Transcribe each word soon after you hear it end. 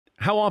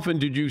How often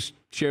did you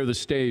share the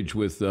stage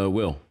with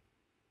Will?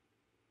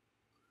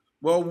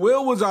 Well,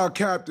 Will was our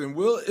captain.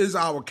 Will is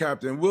our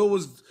captain.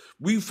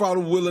 We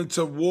followed Will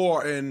into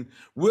war, and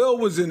Will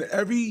was in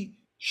every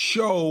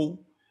show,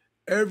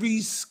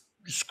 every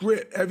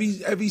script,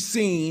 every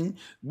scene.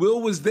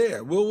 Will was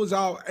there. Will was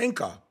our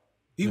anchor.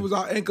 He was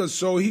our anchor,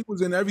 so he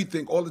was in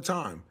everything all the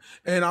time.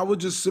 And I would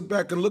just sit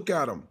back and look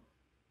at him.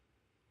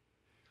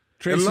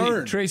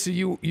 Tracy,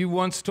 you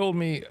once told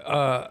me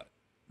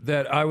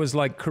that I was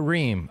like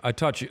Kareem. I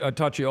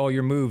taught you all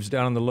your moves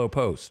down in the low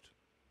post.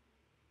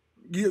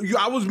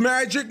 I was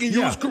Magic and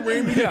you was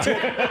Kareem.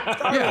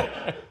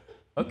 Yeah.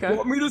 Okay. You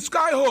taught me the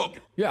skyhook.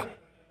 Yeah.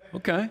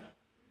 Okay.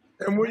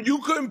 And when you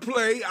couldn't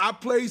play, I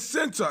played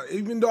center.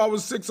 Even though I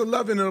was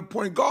 6'11" and a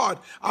point guard,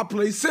 I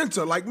played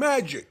center like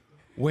Magic.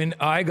 When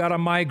I got a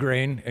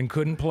migraine and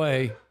couldn't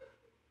play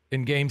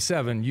in Game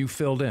 7, you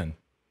filled in.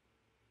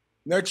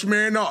 Next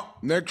man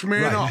up. Next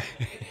man up.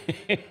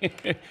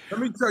 Let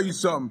me tell you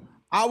something.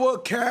 Our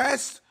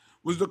cast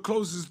was the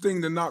closest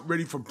thing to not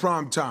ready for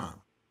prime time.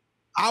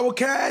 Our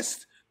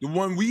cast, the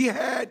one we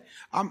had,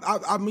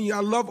 I mean,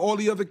 I love all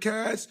the other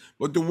casts,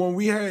 but the one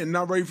we had and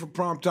not ready for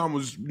prime time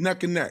was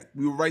neck and neck.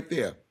 We were right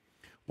there.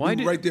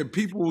 Right there.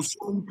 So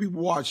many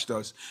people watched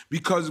us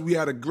because we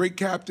had a great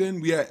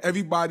captain. We had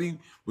everybody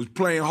was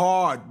playing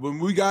hard. When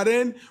we got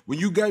in, when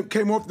you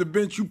came off the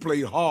bench, you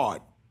played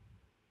hard.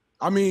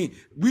 I mean,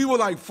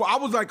 I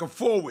was like a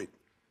forward.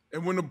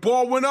 And when the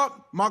ball went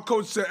up, my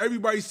coach said,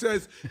 everybody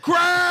says,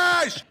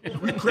 crash!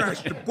 We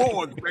crashed the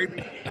boards,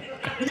 baby.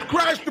 We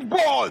crashed the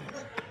boards.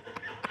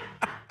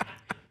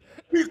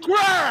 We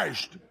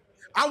crashed.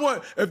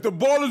 If the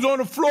ball is on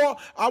the floor,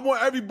 I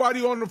want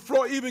everybody on the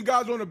floor, even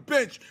guys on the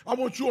bench. I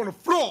want you on the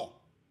floor.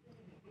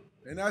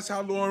 And that's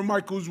how Lauren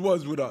Michaels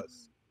was with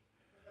us.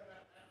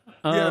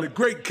 He had a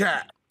great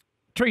cat.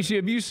 Tracy,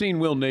 have you seen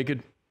Will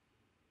naked?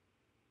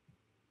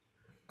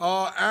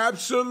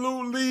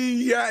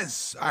 Absolutely,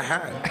 yes, I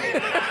have.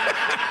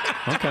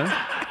 Okay.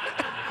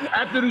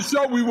 After the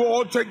show, we will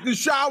all take the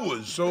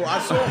showers, so I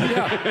saw him.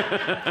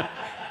 Yeah.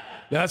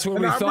 That's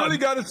what we thought. I really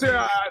got to say,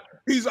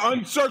 he's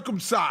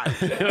uncircumcised.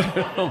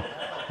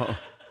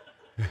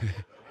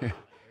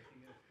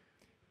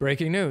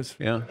 Breaking news.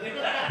 Yeah.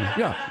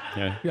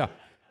 Yeah.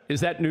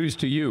 Is that news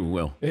to you,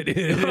 Will? It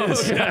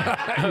is.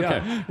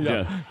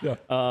 Yeah.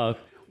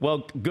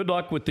 Well, good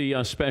luck with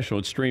the special.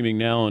 It's streaming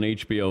now on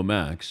HBO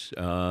Max.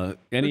 It's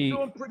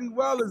doing pretty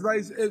well.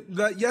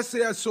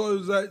 Yesterday I saw it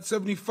was at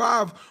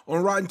 75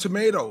 on Rotten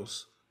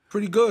Tomatoes.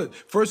 Pretty good.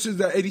 First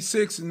is at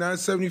 86 and now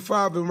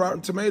 75 in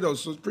Rotten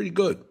Tomatoes, so it's pretty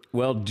good.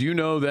 Well, do you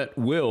know that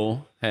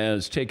Will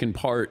has taken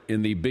part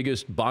in the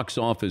biggest box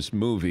office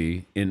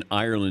movie in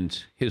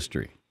Ireland's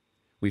history?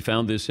 We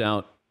found this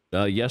out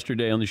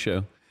yesterday on the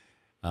show.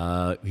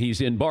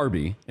 He's in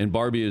Barbie, and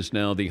Barbie is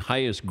now the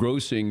highest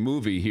grossing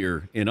movie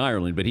here in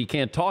Ireland, but he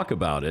can't talk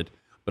about it.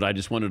 But I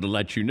just wanted to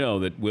let you know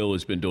that Will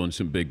has been doing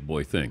some big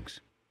boy things.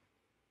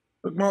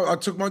 I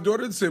took my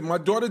daughter to see it. My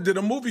daughter did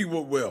a movie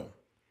with Will.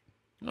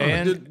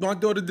 And my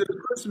daughter did a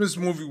Christmas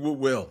movie with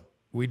Will.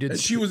 We did. And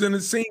she was in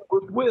the scene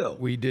with Will.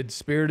 We did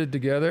Spirited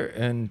together,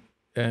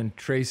 and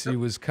Tracy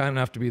was kind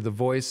enough to be the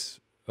voice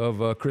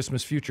of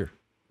Christmas Future.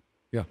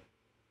 Yeah.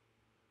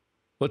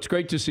 Well, it's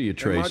great to see you,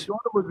 Trace. My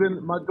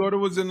daughter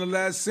was in the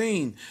last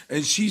scene,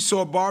 and she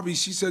saw Barbie.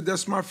 She said,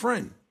 "That's my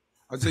friend."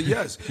 I said,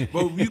 "Yes,"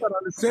 but you gotta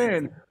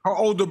understand, her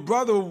older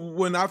brother.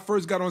 When I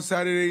first got on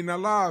Saturday Night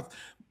Live,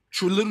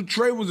 little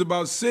Trey was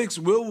about 6.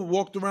 Will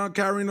walked around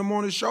carrying him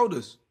on his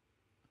shoulders.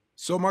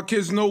 So my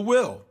kids know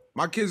Will.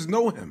 My kids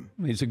know him.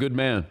 He's a good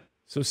man.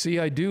 So see,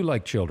 I do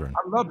like children.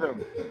 I love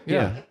him.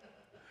 Yeah.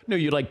 No,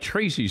 you like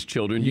Tracy's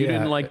children. You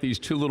didn't like these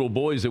 2 little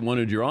boys that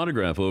wanted your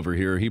autograph over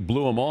here. He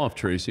blew them off,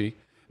 Tracy.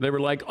 They were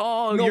like,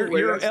 "Oh,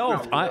 you're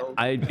Elf."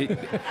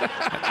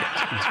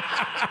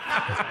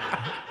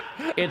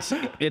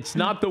 It's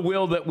not the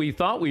Will that we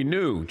thought we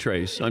knew,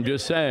 Trace. I'm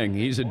just saying,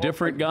 he's a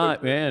different guy,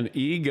 man.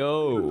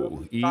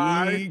 Ego.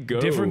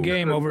 Different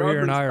game over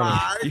here in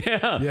Ireland.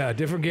 Yeah,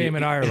 different game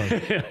in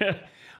Ireland.